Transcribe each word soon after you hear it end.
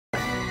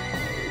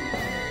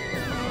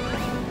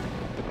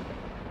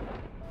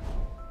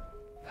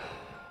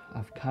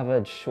I've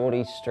covered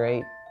Shorty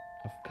Street.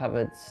 I've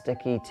covered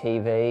Sticky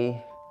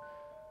TV.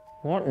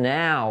 What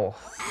now?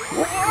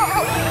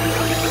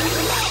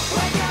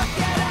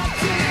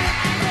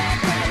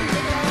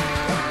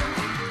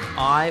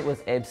 I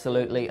was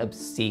absolutely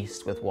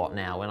obsessed with What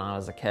Now when I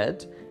was a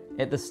kid.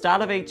 At the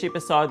start of each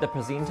episode, the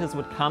presenters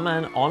would come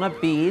in on a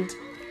bed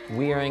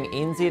wearing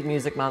NZ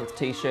Music Month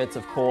t-shirts,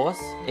 of course,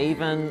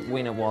 even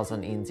when it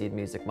wasn't NZ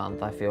Music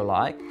Month, I feel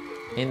like.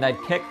 And they'd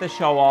kick the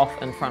show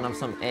off in front of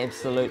some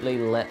absolutely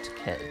lit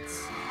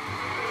kids.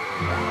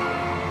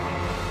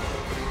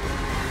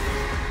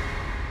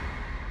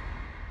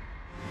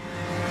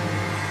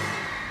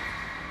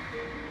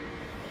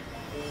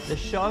 The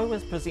show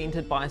was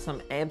presented by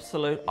some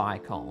absolute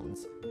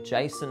icons.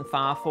 Jason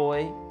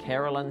Farfoy,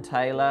 Carolyn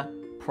Taylor,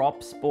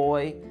 Props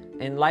Boy,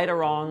 and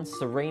later on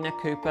Serena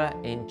Cooper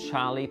and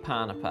Charlie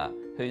Parnapa,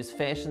 whose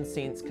fashion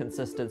sense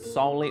consisted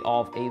solely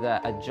of either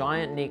a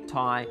giant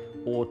necktie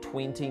or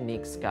 20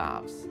 neck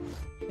scarves.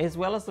 As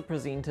well as the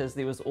presenters,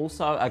 there was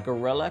also a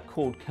gorilla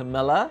called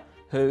Camilla,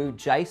 who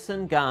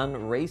Jason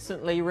Gunn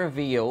recently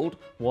revealed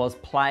was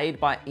played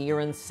by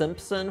Aaron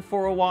Simpson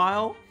for a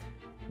while.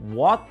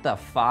 What the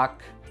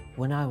fuck?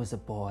 When I was a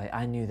boy,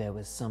 I knew there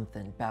was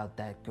something about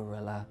that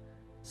gorilla.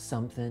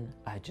 Something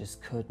I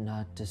just could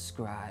not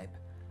describe.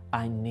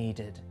 I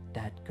needed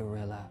that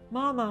gorilla.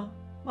 Mama,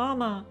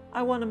 Mama,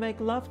 I want to make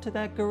love to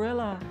that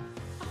gorilla.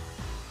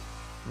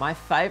 My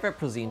favourite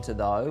presenter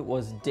though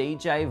was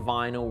DJ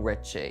Vinyl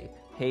Richie.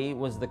 He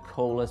was the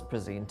coolest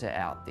presenter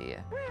out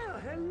there. Well,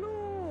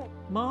 hello.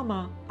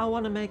 Mama, I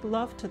want to make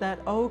love to that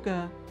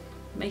ogre.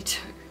 Me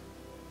too.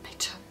 Me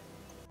too.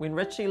 When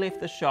Richie left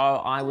the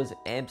show, I was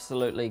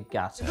absolutely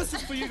gutted. This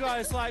is for you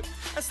guys, like,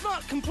 it's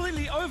not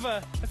completely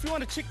over. If you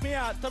want to check me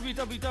out,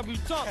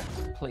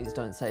 www.bebo.com Please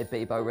don't say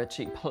Bebo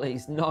Richie,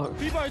 please, no.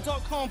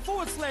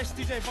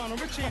 /DJ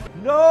Vinyl Richie.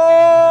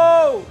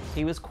 No!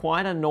 He was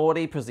quite a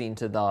naughty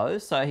presenter though,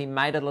 so he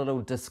made a little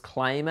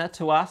disclaimer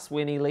to us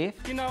when he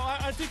left. You know,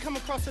 I do come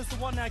across as the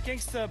What Now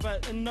gangster,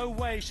 but in no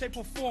way, shape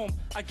or form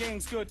are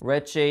gangs good.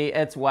 Richie,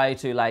 it's way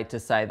too late to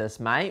say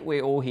this, mate.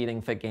 We're all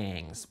heading for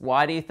gangs.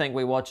 Why do you think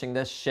we're watching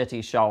this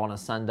shitty show on a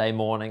Sunday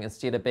morning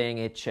instead of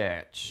being at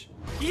church?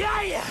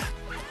 Yeah, yeah,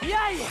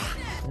 yeah, yeah.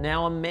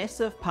 Now, a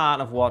massive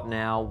part of What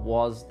Now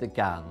was the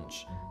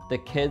gunge. The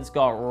kids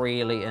got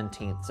really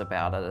intense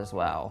about it as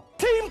well.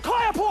 Team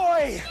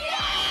Kaiapoi!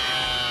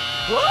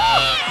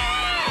 Yeah!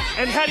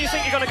 And how do you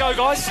think you're gonna go,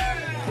 guys?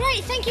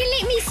 Great, thank you.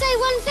 Let me say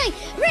one thing.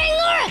 Ring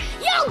Laura,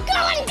 you're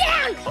going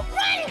down!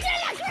 Run to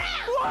the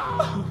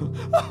ground!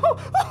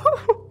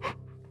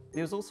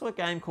 There was also a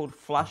game called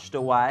Flushed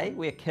Away,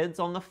 where kids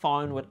on the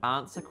phone would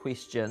answer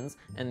questions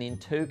and then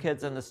two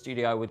kids in the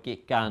studio would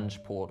get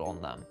gunge poured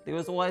on them. There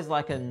was always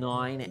like a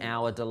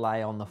 9-hour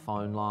delay on the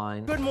phone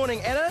line. Good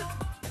morning, Anna.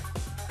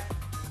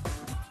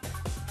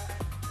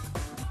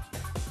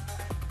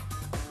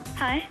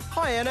 Hi.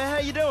 Hi, Anna, how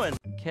you doing?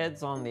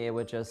 Kids on there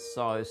were just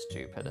so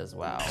stupid as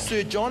well.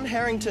 Sir John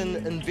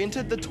Harrington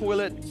invented the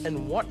toilet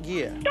in what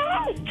year?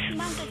 Don't!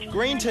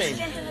 Green team.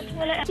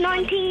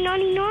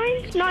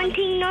 1999?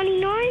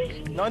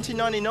 1999?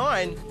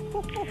 1999?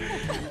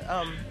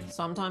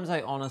 Sometimes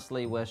I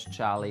honestly wish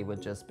Charlie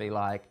would just be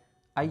like,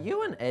 are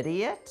you an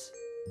idiot?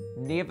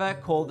 Never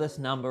call this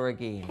number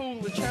again. Pull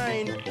the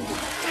chain.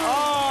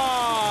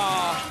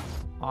 Oh!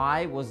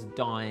 I was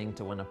dying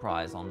to win a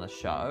prize on this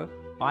show.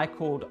 I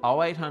called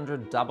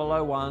 0800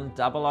 001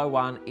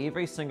 001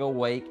 every single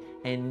week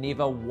and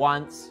never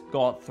once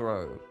got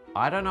through.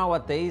 I don't know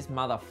what these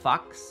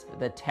motherfucks,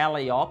 the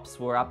tally ops,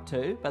 were up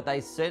to, but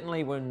they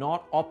certainly were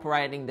not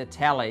operating the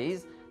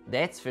tallies,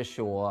 that's for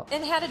sure.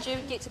 And how did you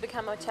get to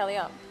become a tally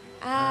up?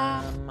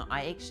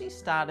 I actually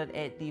started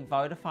at the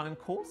Vodafone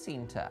call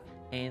centre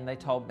and they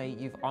told me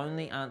you've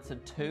only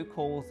answered 2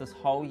 calls this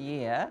whole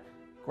year.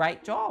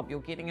 Great job, you're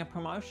getting a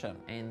promotion.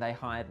 And they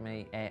hired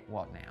me at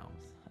What Now?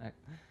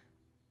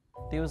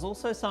 There was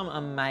also some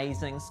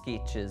amazing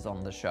sketches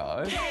on the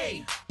show.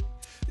 Hey,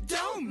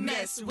 don't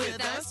mess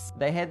with us.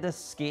 They had this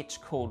sketch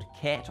called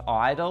Cat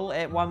Idol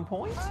at one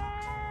point.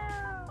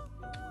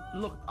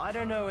 Look, I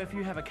don't know if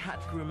you have a cat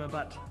groomer,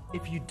 but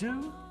if you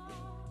do,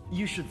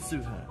 you should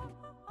sue her.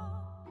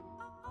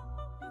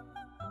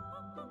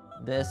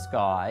 This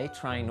guy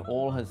trained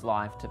all his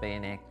life to be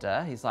an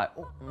actor. He's like,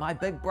 oh, my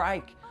big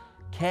break,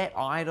 Cat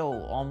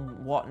Idol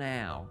on What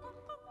Now?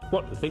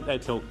 What do you think they're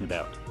talking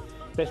about?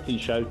 Best in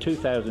Show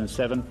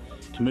 2007,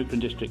 Tamukran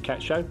District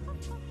Cat Show.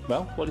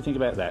 Well, what do you think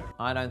about that?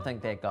 I don't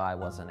think that guy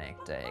was an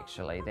actor,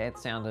 actually. That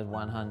sounded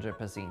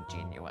 100%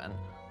 genuine.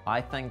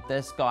 I think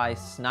this guy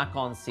snuck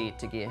on set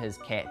to get his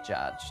cat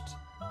judged.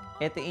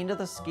 At the end of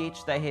the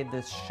sketch, they had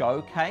this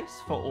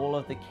showcase for all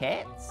of the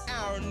cats.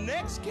 Our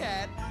next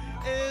cat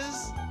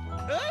is...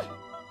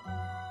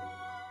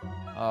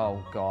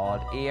 Oh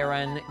God,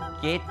 Aaron,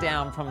 get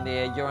down from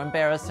there. You're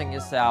embarrassing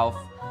yourself.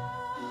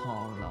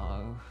 Oh no.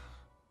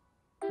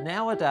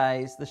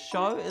 Nowadays, the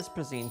show is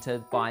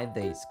presented by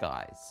these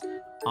guys.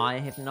 I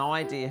have no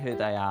idea who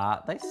they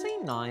are. They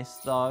seem nice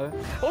though.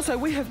 Also,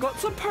 we have got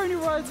some pony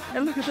rides,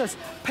 and look at this,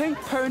 pink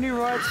pony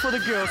rides for the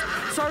girls.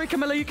 Sorry,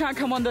 Camilla, you can't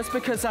come on this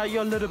because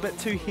you're a little bit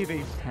too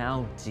heavy.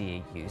 How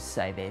dare you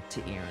say that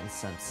to Erin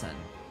Simpson?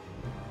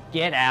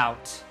 Get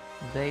out!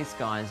 These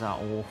guys are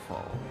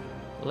awful.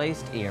 At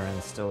least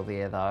Erin's still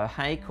there though.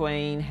 Hey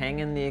Queen, hang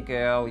in there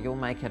girl, you'll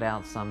make it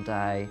out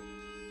someday.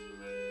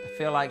 I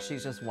feel like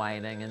she's just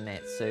waiting in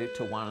that suit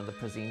till one of the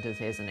presenters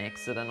has an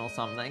accident or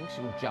something.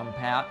 She'll jump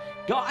out.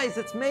 Guys,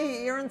 it's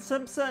me, Erin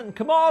Simpson.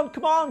 Come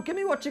on, give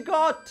me what you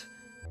got.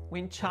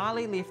 When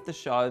Charlie left the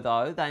show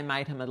though, they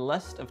made him a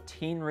list of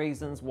 10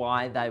 reasons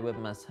why they would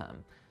miss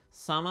him.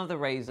 Some of the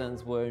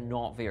reasons were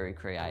not very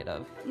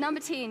creative.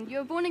 Number 10, you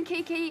were born in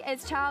Kiki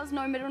as Charles,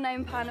 no middle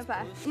name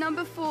Panapa.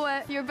 Number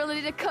 4, your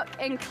ability to cook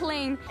and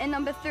clean. And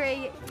number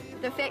 3,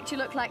 the fact you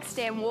look like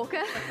Stan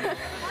Walker.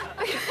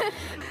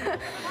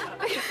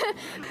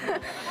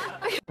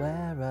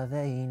 Where are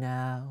they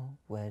now?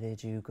 Where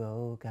did you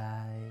go,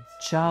 guys?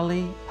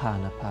 Charlie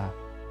Panapa.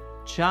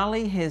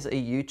 Charlie has a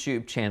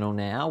YouTube channel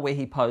now where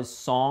he posts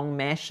song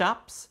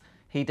mashups.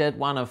 He did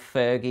one of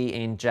Fergie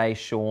and Jay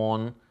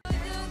Sean.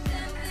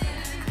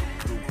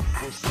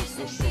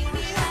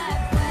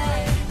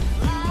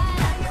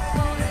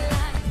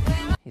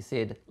 He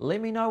said,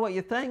 let me know what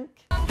you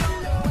think.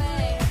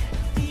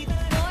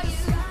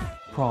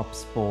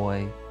 Props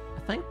Boy. I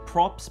think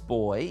Props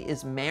Boy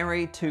is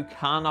married to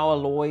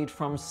Kanoa Lloyd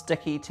from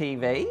Sticky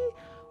TV.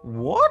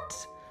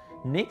 What?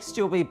 Next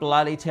you'll be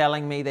bloody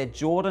telling me that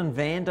Jordan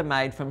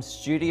Vandermeid from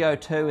Studio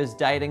 2 is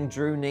dating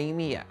Drew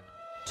Nemia.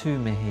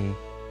 Tumihi.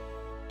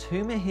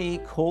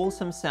 Tumihi calls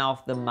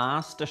himself the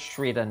Master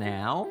Shredder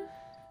now.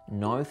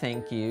 No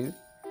thank you.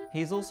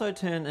 He's also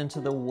turned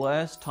into the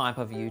worst type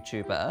of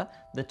YouTuber,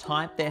 the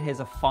type that has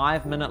a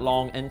 5-minute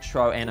long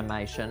intro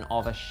animation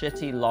of a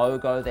shitty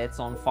logo that's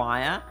on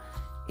fire.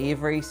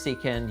 Every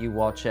second you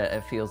watch it,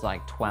 it feels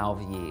like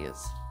 12 years.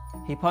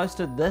 He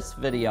posted this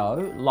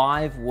video,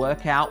 live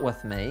workout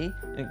with me.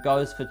 It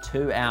goes for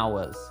 2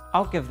 hours.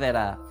 I'll give that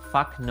a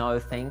fuck no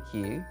thank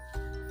you.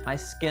 I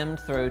skimmed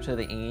through to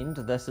the end.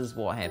 This is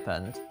what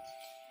happened.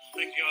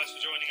 Thank you guys for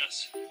joining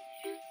us.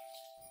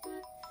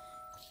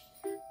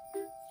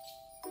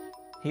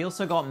 He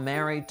also got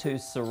married to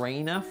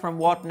Serena from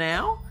What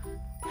Now?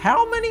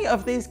 How many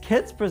of these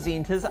kids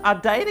presenters are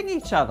dating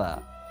each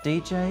other?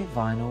 DJ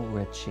Vinyl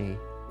Richie.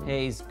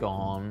 He's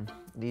gone.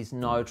 There's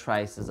no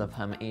traces of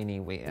him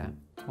anywhere.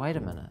 Wait a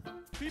minute.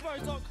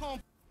 Bebo.com/DJ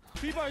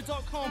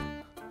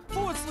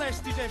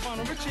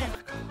Vinyl Richie.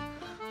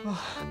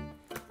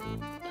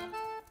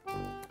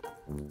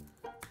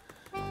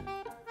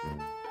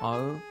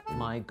 Oh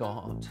my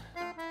god.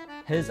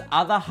 His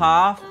other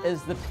half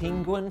is the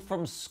penguin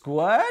from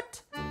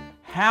Squirt?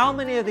 How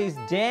many of these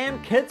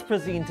damn kids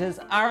presenters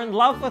are in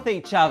love with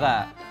each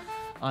other?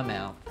 I'm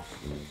out.